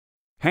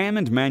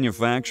Hammond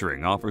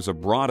Manufacturing offers a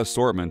broad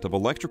assortment of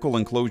electrical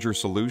enclosure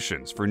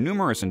solutions for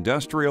numerous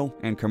industrial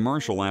and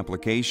commercial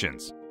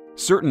applications.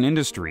 Certain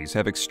industries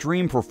have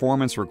extreme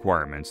performance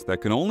requirements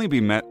that can only be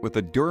met with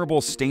a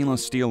durable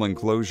stainless steel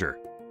enclosure.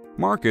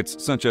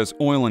 Markets such as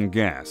oil and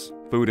gas,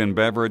 food and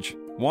beverage,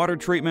 water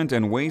treatment,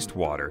 and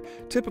wastewater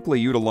typically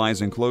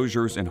utilize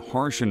enclosures in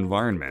harsh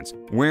environments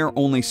where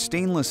only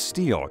stainless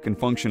steel can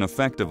function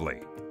effectively.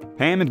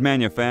 Hammond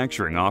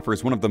Manufacturing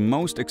offers one of the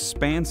most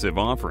expansive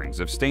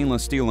offerings of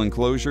stainless steel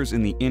enclosures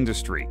in the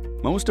industry,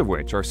 most of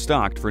which are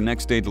stocked for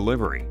next-day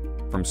delivery.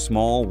 From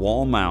small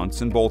wall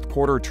mounts in both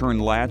quarter-turn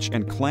latch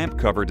and clamp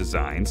cover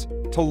designs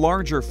to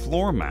larger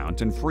floor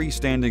mount and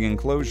freestanding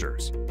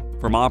enclosures.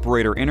 From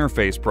operator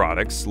interface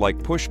products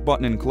like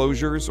push-button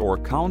enclosures or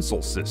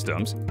console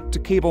systems to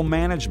cable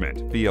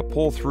management via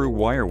pull-through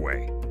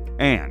wireway.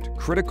 And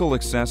critical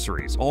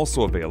accessories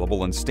also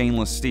available in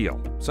stainless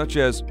steel, such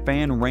as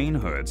fan rain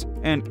hoods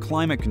and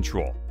climate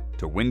control,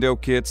 to window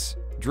kits,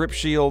 drip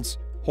shields,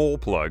 hole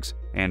plugs,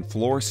 and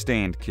floor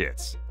stand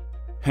kits.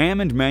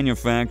 Hammond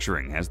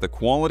Manufacturing has the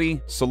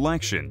quality,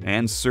 selection,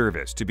 and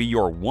service to be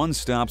your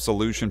one-stop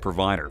solution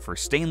provider for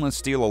stainless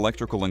steel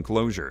electrical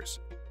enclosures.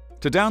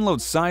 To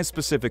download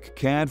size-specific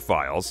CAD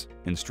files,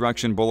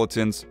 instruction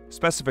bulletins,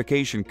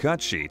 specification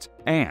cut sheets,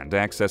 and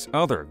access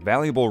other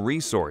valuable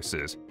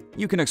resources,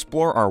 you can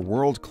explore our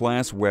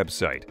world-class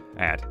website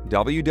at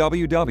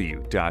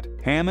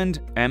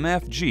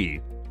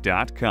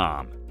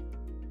www.hammondmfg.com.